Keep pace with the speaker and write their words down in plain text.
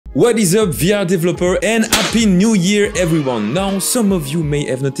What is up, VR developer, and happy new year everyone. Now some of you may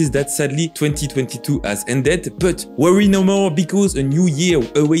have noticed that sadly 2022 has ended, but worry no more because a new year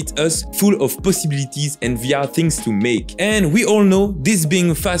awaits us full of possibilities and VR things to make. And we all know, this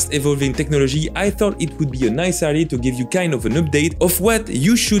being fast evolving technology, I thought it would be a nice idea to give you kind of an update of what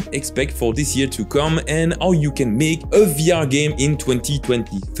you should expect for this year to come and how you can make a VR game in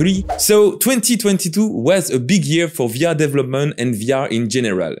 2023. So 2022 was a big year for VR development and VR in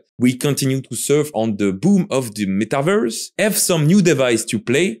general. We continue to surf on the boom of the metaverse, have some new devices to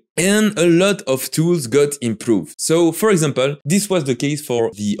play, and a lot of tools got improved. So, for example, this was the case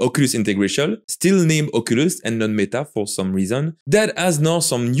for the Oculus integration, still named Oculus and non-Meta for some reason, that has now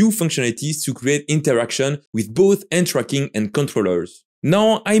some new functionalities to create interaction with both hand tracking and controllers.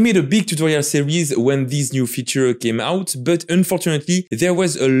 Now, I made a big tutorial series when this new feature came out, but unfortunately, there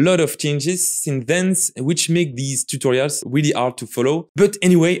was a lot of changes since then, which make these tutorials really hard to follow. But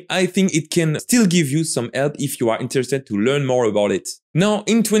anyway, I think it can still give you some help if you are interested to learn more about it. Now,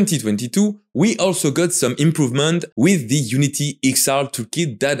 in 2022, we also got some improvement with the Unity XR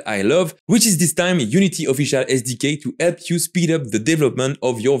Toolkit that I love, which is this time Unity official SDK to help you speed up the development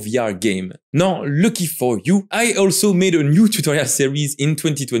of your VR game. Now, lucky for you, I also made a new tutorial series in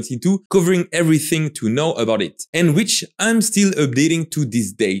 2022 covering everything to know about it, and which I'm still updating to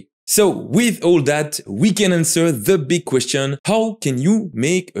this day. So with all that, we can answer the big question, how can you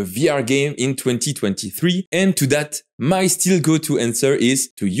make a VR game in 2023? And to that, my still go-to answer is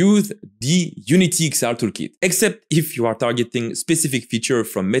to use the Unity XR Toolkit. Except if you are targeting specific feature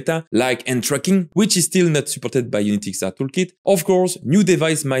from Meta, like hand tracking, which is still not supported by Unity XR Toolkit. Of course, new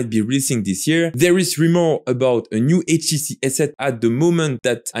device might be releasing this year. There is rumor about a new HTC headset at the moment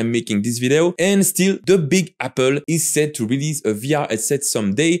that I'm making this video. And still, the big Apple is set to release a VR headset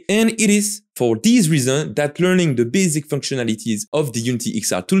someday. And it is for this reason that learning the basic functionalities of the Unity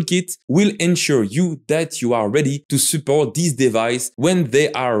XR Toolkit will ensure you that you are ready to support this device when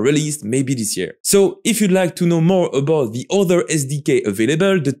they are released maybe this year. So if you'd like to know more about the other SDK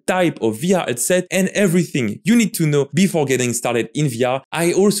available, the type of VR headset and everything you need to know before getting started in VR,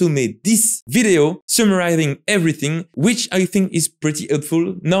 I also made this video summarizing everything, which I think is pretty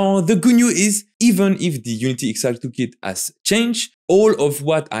helpful. Now, the good news is, even if the Unity XR Toolkit has changed, all of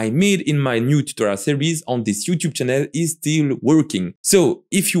what I made in my new tutorial series on this YouTube channel is still working. So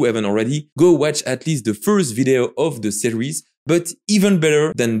if you haven't already, go watch at least the first video of the series. But even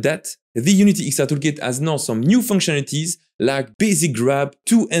better than that, the Unity XR Toolkit has now some new functionalities like basic grab,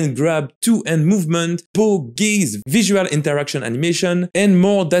 two-hand movement, paw, gaze, visual interaction animation, and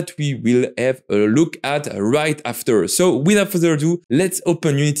more that we will have a look at right after. So without further ado, let's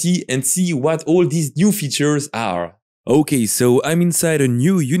open Unity and see what all these new features are. Okay, so I'm inside a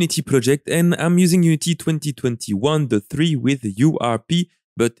new Unity project and I'm using Unity 2021.3 with URP,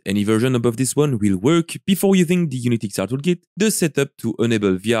 but any version above this one will work. Before using the Unity XR Toolkit, the setup to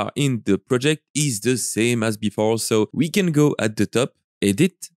enable VR in the project is the same as before, so we can go at the top,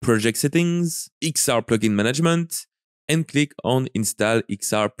 Edit, Project Settings, XR Plugin Management, and click on Install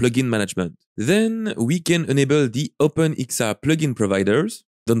XR Plugin Management. Then we can enable the Open XR plugin providers.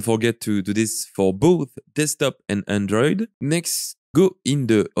 Don't forget to do this for both desktop and Android. Next, go in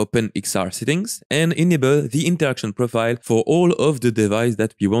the Open XR settings and enable the interaction profile for all of the devices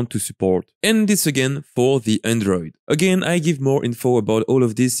that we want to support. And this again for the Android. Again, I give more info about all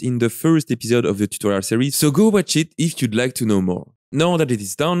of this in the first episode of the tutorial series, so go watch it if you'd like to know more. Now that it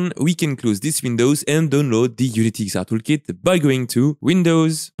is done, we can close this Windows and download the Unity XR Toolkit by going to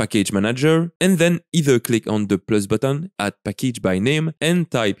Windows, Package Manager, and then either click on the plus button at Package by Name and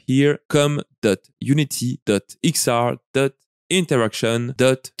type here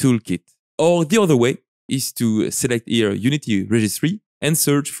com.unity.xr.interaction.toolkit. Or the other way is to select here Unity Registry and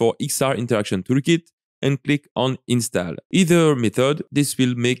search for XR Interaction Toolkit and click on Install. Either method, this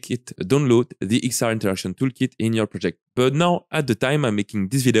will make it download the XR Interaction Toolkit in your project. But now, at the time I'm making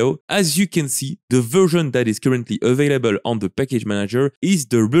this video, as you can see, the version that is currently available on the Package Manager is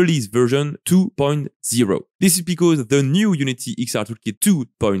the release version 2.0. This is because the new Unity XR Toolkit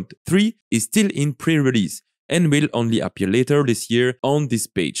 2.3 is still in pre-release and will only appear later this year on this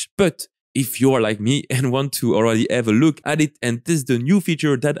page. But if you are like me and want to already have a look at it and test the new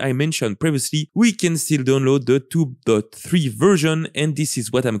feature that I mentioned previously, we can still download the 2.3 version, and this is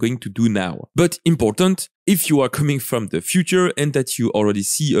what I'm going to do now. But important, if you are coming from the future and that you already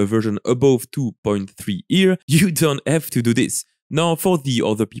see a version above 2.3 here, you don't have to do this. Now for the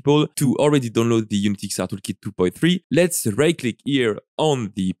other people to already download the Unity XR Toolkit 2.3, let's right-click here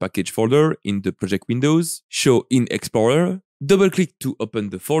on the package folder in the project windows, show in Explorer, double-click to open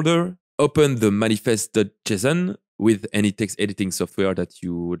the folder, open the manifest.json, with any text editing software that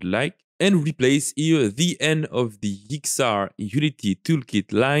you would like, and replace here the end of the XR Unity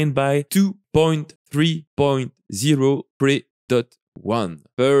Toolkit line by 2.3.0 pre.1.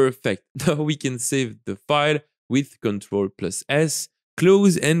 Perfect. Now we can save the file with Ctrl+S,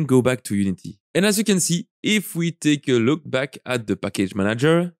 close and go back to Unity. And as you can see, if we take a look back at the package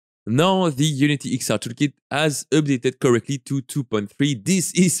manager, now the Unity XR Toolkit has updated correctly to 2.3.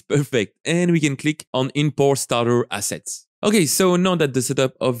 This is perfect. And we can click on Import Starter Assets. Okay, so now that the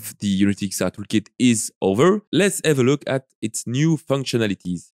setup of the Unity XR Toolkit is over, let's have a look at its new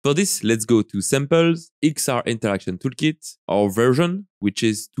functionalities. For this, let's go to Samples, XR Interaction Toolkit, our version, which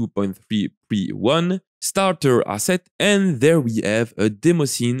is 2.3 pre.1, Starter Asset, and there we have a demo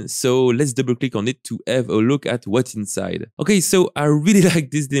scene, so let's double click on it to have a look at what's inside. Okay, so I really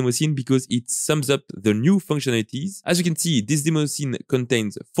like this demo scene because it sums up the new functionalities. As you can see, this demo scene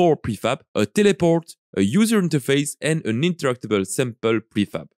contains 4 prefab, a teleport, a user interface, and an interactable sample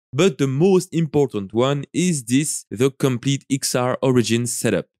prefab. But the most important one is the complete XR origin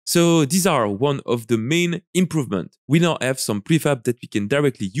setup. So these are one of the main improvements. We now have some prefab that we can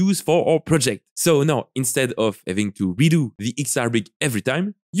directly use for our project. So now, instead of having to redo the XR rig every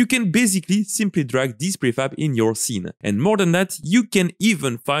time, you can basically simply drag this prefab in your scene. And more than that, you can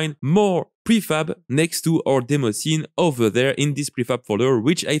even find more prefab next to our demo scene over there in this prefab folder,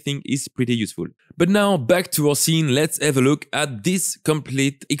 which I think is pretty useful. But now back to our scene, let's have a look at this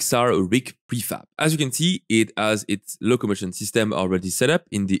complete XR rig prefab. As you can see, it has its locomotion system already set up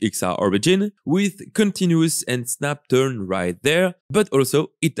in the XR origin with continuous and snap turn right there, but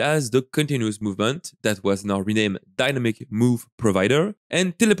also it has the continuous movement that was now renamed Dynamic Move Provider,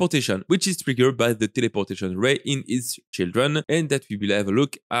 and teleportation, which is triggered by the teleportation ray in its children, and that we will have a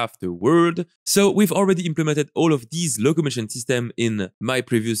look afterward. So we've already implemented all of these locomotion system in my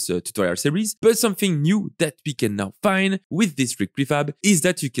previous tutorial series, but something new that we can now find with this rig prefab is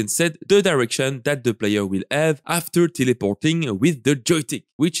that you can set the direction that the player will have after teleporting with the joystick,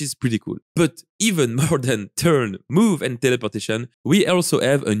 which is pretty cool. But even more than turn, move, and teleportation, we also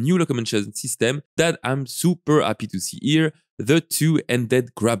have a new locomotion system that I'm super happy to see here, the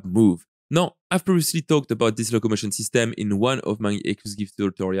two-handed grab move. Now, I've previously talked about this locomotion system in one of my exclusive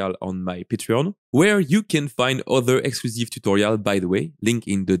tutorials on my Patreon, where you can find other exclusive tutorials, by the way, link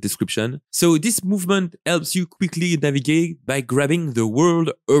in the description. So this movement helps you quickly navigate by grabbing the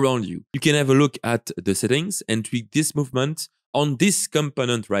world around you. You can have a look at the settings and tweak this movement on this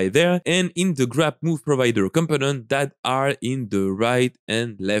component right there and in the grab move provider component that are in the right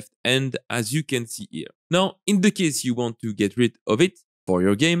and left hand, as you can see here. Now, in the case you want to get rid of it for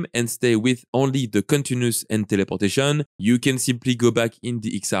your game and stay with only the continuous and teleportation, you can simply go back in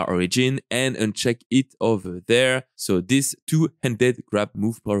the XR origin and uncheck it over there. So this two-handed grab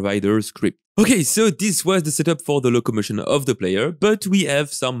move provider script. Okay, so this was the setup for the locomotion of the player, but we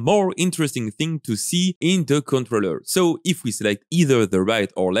have some more interesting thing to see in the controller. So if we select either the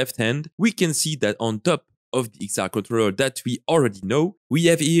right or left hand, we can see that on top of the XR controller that we already know, we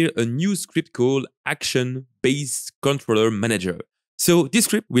have here a new script called Action-Based Controller Manager. So this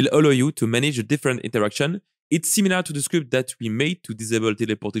script will allow you to manage a different interaction. It's similar to the script that we made to disable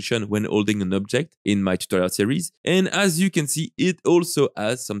teleportation when holding an object in my tutorial series. And as you can see, it also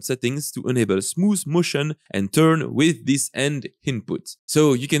has some settings to enable smooth motion and turn with this hand input.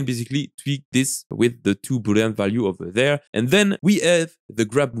 So you can basically tweak this with the two Boolean value over there. And then we have the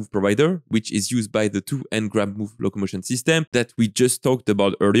grab move provider, which is used by the two and grab move locomotion system that we just talked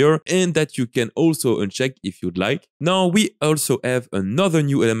about earlier, and that you can also uncheck if you'd like. Now we also have another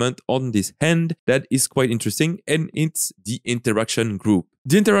new element on this hand that is quite interesting, and it's the interaction group.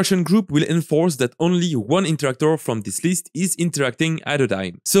 The interaction group will enforce that only one interactor from this list is interacting at a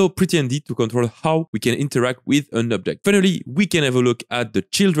time. So pretty handy to control how we can interact with an object. Finally, we can have a look at the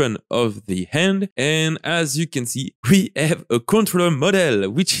children of the hand, and as you can see, we have a controller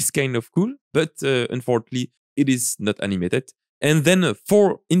model, which is kind of cool, but unfortunately, it is not animated. And then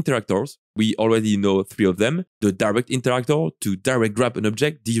 4 interactors, we already know 3 of them, the direct interactor to direct grab an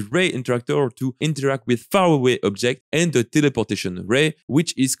object, the ray interactor to interact with faraway object, and the teleportation ray,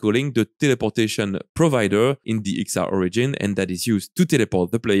 which is calling the teleportation provider in the XR origin, and that is used to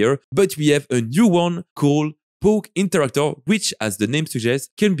teleport the player. But we have a new one called Poke Interactor, which, as the name suggests,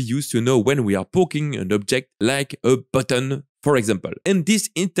 can be used to know when we are poking an object, like a button, for example. And this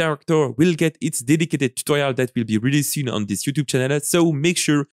interactor will get its dedicated tutorial that will be released soon on this YouTube channel, so make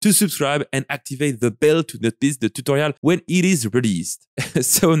sure to subscribe and activate the bell to notice the tutorial when it is released.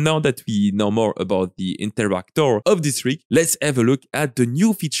 So now that we know more about the interactor of this rig, let's have a look at the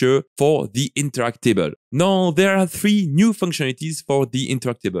new feature for the interactable. Now, there are 3 new functionalities for the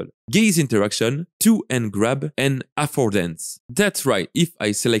interactable: gaze interaction, to and grab, and affordance. That's right, if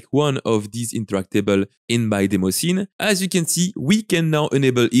I select one of these interactable in my demo scene, as you can see, we can now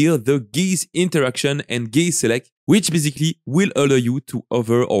enable here the gaze interaction and gaze select, which basically will allow you to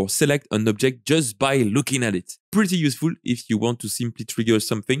hover or select an object just by looking at it. Pretty useful if you want to simply trigger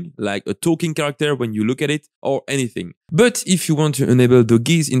something, like a talking character when you look at it, or anything. But if you want to enable the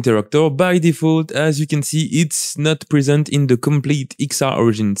gaze interactor, by default, as you can see, it's not present in the complete XR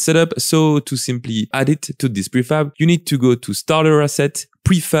Origin setup, so to simply add it to this prefab, you need to go to Starter Asset,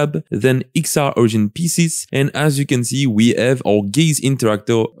 Prefab, then XR Origin Pieces, and as you can see, we have our gaze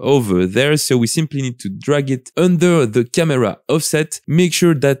interactor over there, so we simply need to drag it under the camera offset, make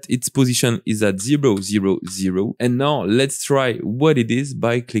sure that its position is at 0, 0, 0, and now let's try what it is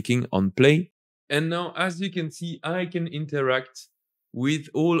by clicking on play. And now, as you can see, I can interact with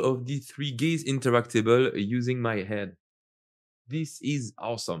all of the 3 gaze interactable using my head. This is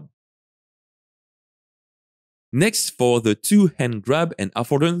awesome. Next, for the 2-hand grab and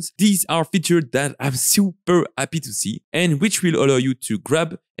affordance, these are features that I'm super happy to see and which will allow you to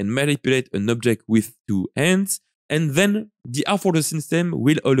grab and manipulate an object with 2 hands. And then the affordance system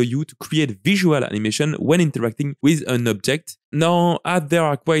will allow you to create visual animation when interacting with an object. Now, as there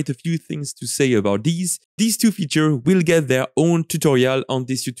are quite a few things to say about these 2 features will get their own tutorial on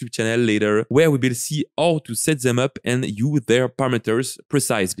this YouTube channel later, where we will see how to set them up and use their parameters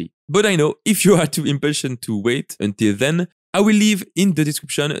precisely. But I know if you are too impatient to wait until then, I will leave in the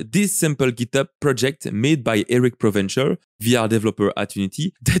description this simple GitHub project made by Eric Provencher, VR developer at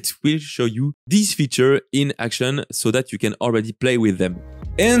Unity, that will show you this feature in action so that you can already play with them.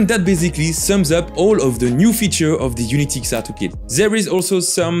 And that basically sums up all of the new features of the Unity XR Toolkit. There is also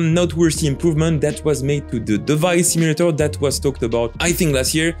some noteworthy improvement that was made to the device simulator that was talked about, I think,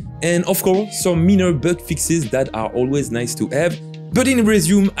 last year, and of course some minor bug fixes that are always nice to have. But in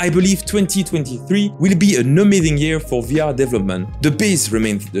resume, I believe 2023 will be an amazing year for VR development. The base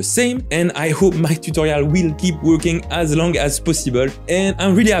remains the same, and I hope my tutorial will keep working as long as possible. And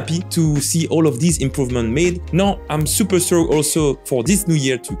I'm really happy to see all of these improvements made. Now, I'm super stoked also for this new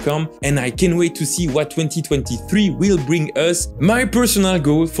year to come, and I can't wait to see what 2023 will bring us. My personal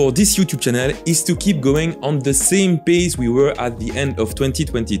goal for this YouTube channel is to keep going on the same pace we were at the end of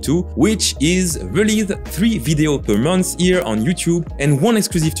 2022, which is release 3 videos per month here on YouTube and 1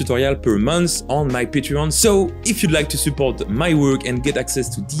 exclusive tutorial per month on my Patreon. So if you'd like to support my work and get access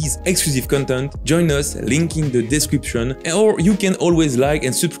to these exclusive content, join us, link in the description, or you can always like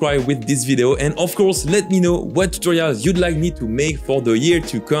and subscribe with this video, and of course let me know what tutorials you'd like me to make for the year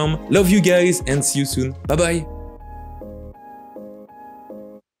to come. Love you guys and see you soon. Bye bye.